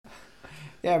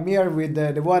Yeah, I'm here with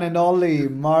the one and only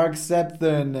Mark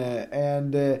Septon,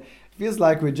 and feels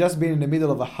like we've just been in the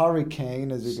middle of a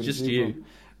hurricane, as you can Just see. you.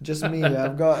 Just me.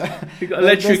 I've got. You got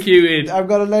electrocuted. I've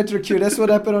got electrocuted. That's what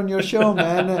happened on your show,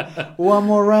 man. One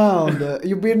more round.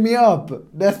 You beat me up.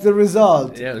 That's the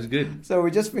result. Yeah, it was good. So we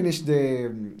just finished the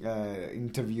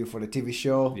interview for the TV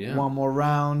show. Yeah. One more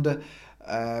round.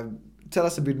 Tell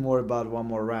us a bit more about One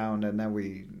More Round, and then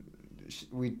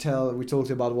we talked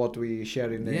about what we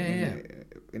shared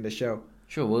in the show.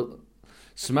 Sure. Well,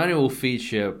 Simone will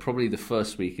feature probably the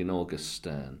first week in August.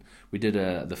 We did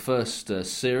the first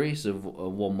series of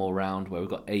One More Round, where we've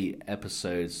got 8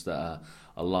 episodes that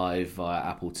are live via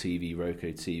Apple TV,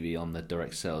 Roku TV, on the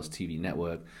Direct Sales TV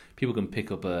network. People can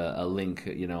pick up a link,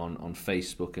 on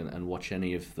Facebook and watch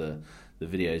any of the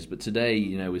videos. But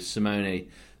today, with Simone,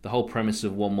 the whole premise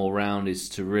of One More Round is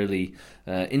to really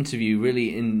interview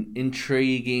really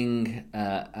intriguing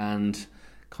and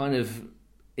kind of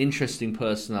interesting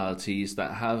personalities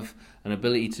that have an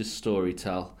ability to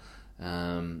storytell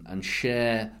and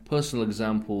share personal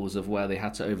examples of where they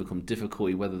had to overcome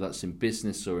difficulty, whether that's in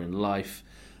business or in life,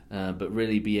 but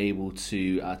really be able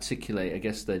to articulate, I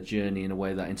guess, their journey in a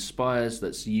way that inspires,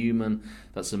 that's human,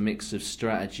 that's a mix of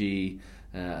strategy,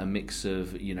 a mix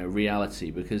of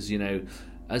reality. Because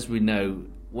as we know,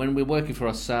 when we're working for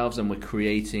ourselves and we're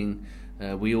creating,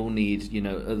 we all need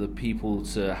other people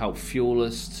to help fuel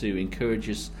us, to encourage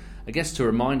us, I guess, to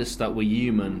remind us that we're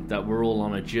human, that we're all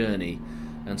on a journey.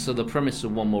 And so the premise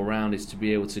of One More Round is to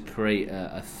be able to create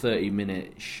a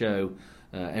 30-minute show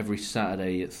every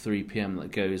Saturday at 3 p.m.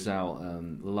 that goes out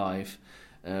live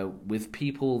with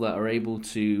people that are able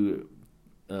to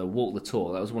walk the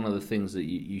talk. That was one of the things that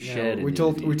you shared. We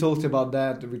talked about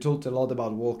that. We talked a lot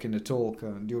about walking the talk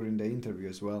during the interview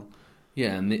as well.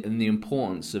 Yeah, and the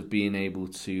importance of being able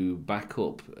to back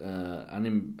up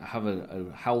and have a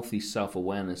healthy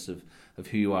self-awareness of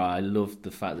who you are. I loved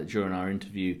the fact that during our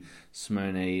interview,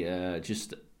 Simone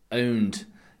just owned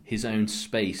his own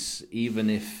space, even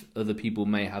if other people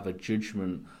may have a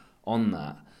judgment on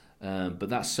that. But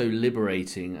that's so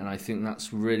liberating, and I think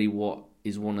that's really what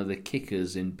is one of the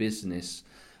kickers in business.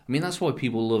 I mean, that's why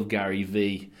people love Gary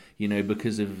Vee,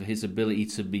 because of his ability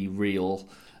to be real.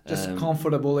 Just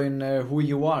comfortable in who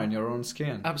you are in your own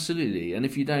skin. Absolutely, and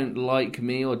if you don't like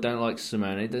me or don't like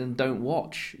Simone, then don't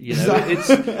watch.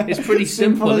 It's pretty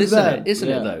simple, isn't it? Isn't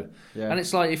it though? Yeah. And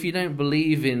it's like, if you don't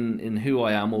believe in who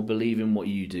I am or believe in what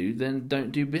you do, then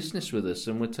don't do business with us,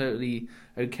 and we're totally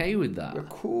okay with that. We're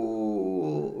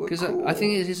cool. Because I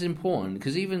think it is important.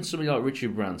 Because even somebody like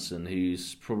Richard Branson,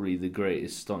 who's probably the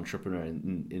greatest entrepreneur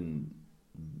in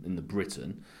the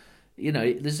Britain.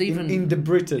 There's even in the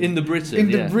Britain.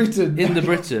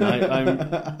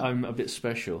 I'm a bit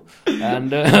special,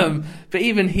 and but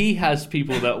even he has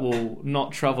people that will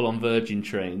not travel on Virgin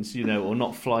trains, or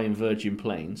not fly in Virgin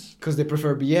planes because they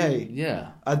prefer BA.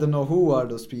 Yeah, I don't know who are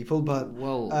those people, but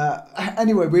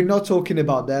anyway, we're not talking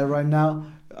about that right now.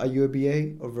 Are you a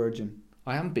BA or Virgin?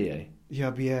 I am BA.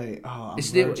 Yeah, BA. Oh,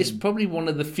 it's probably one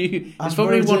of the few. It's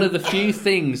probably one of the few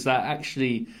things that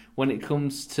actually, when it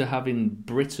comes to having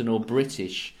Britain or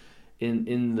British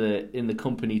in the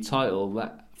company title,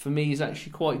 that for me is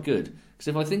actually quite good. Because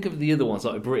if I think of the other ones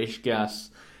like British Gas,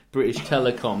 British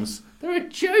Telecoms, they're a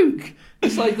joke.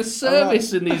 It's like the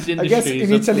service in these industries. I guess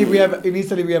in Italy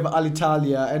we have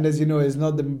Alitalia, and as you know, it's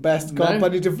not the best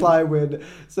company to fly with.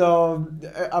 So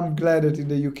I'm glad that in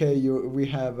the UK we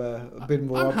have a bit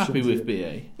more options. I'm happy with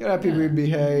BA. You're happy with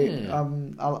BA. Yeah.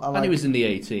 And he was in the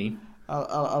A team.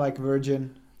 I like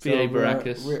Virgin. BA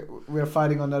Baracus. We're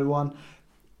fighting on that one.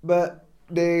 But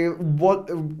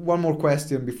one more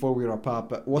question before we wrap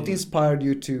up. What inspired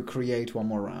you to create One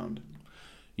More Round?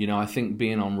 I think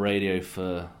being on radio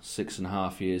for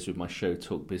 6.5 years with my show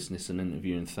Talk Business and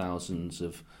interviewing thousands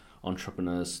of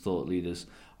entrepreneurs, thought leaders,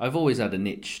 I've always had a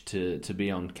niche to be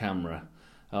on camera.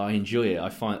 I enjoy it.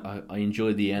 I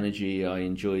enjoy the energy. I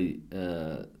enjoy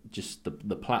just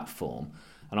the platform,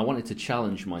 and I wanted to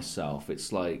challenge myself.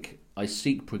 It's like I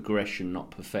seek progression,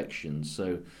 not perfection.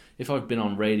 So if I've been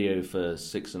on radio for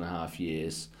 6.5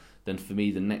 years, then for me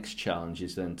the next challenge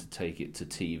is then to take it to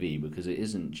TV, because it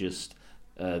isn't just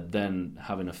then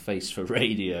having a face for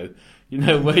radio,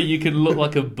 where you can look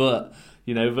like a butt,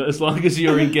 but as long as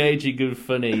you're engaging and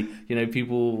funny,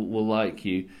 people will like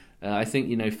you. I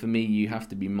think, for me, you have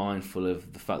to be mindful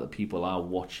of the fact that people are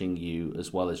watching you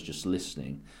as well as just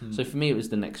listening. So for me, it was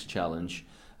the next challenge.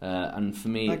 And for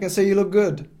me, I can say you look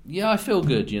good. Yeah, I feel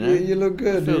good. You look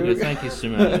good. I feel good. Thank you,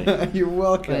 Simone. You're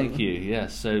welcome. Thank you.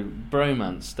 Yes, so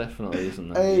bromance definitely,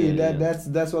 isn't there? Hey,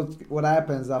 that's what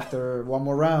happens after One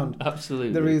More Round.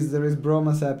 Absolutely. There is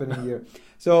bromance happening here.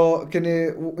 So what's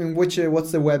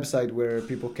the website where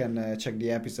people can check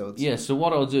the episodes? Yeah, so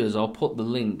what I'll do is I'll put the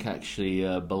link actually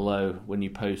below when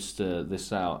you post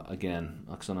this out again,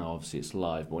 because I know obviously it's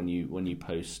live, but when you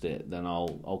post it, then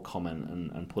I'll comment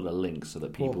and put a link so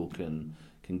that people can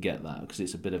get that, because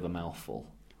it's a bit of a mouthful.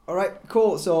 All right,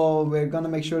 cool. So we're going to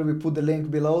make sure we put the link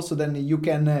below so then you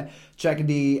can check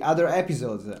the other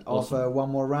episodes of One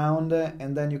More Round,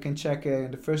 and then you can check in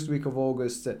the first week of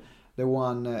August the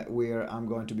one where I'm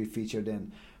going to be featured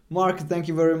in. Mark, thank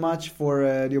you very much for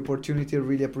the opportunity. I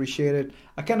really appreciate it.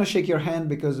 I cannot shake your hand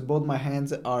because both my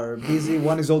hands are busy.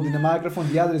 One is holding the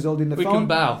microphone, the other is holding the phone. We can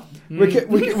bow.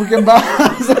 We can bow.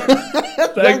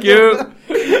 Thank you.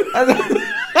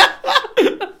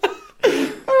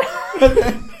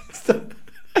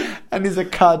 And it's a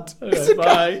cut. Okay,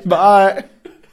 bye. Bye.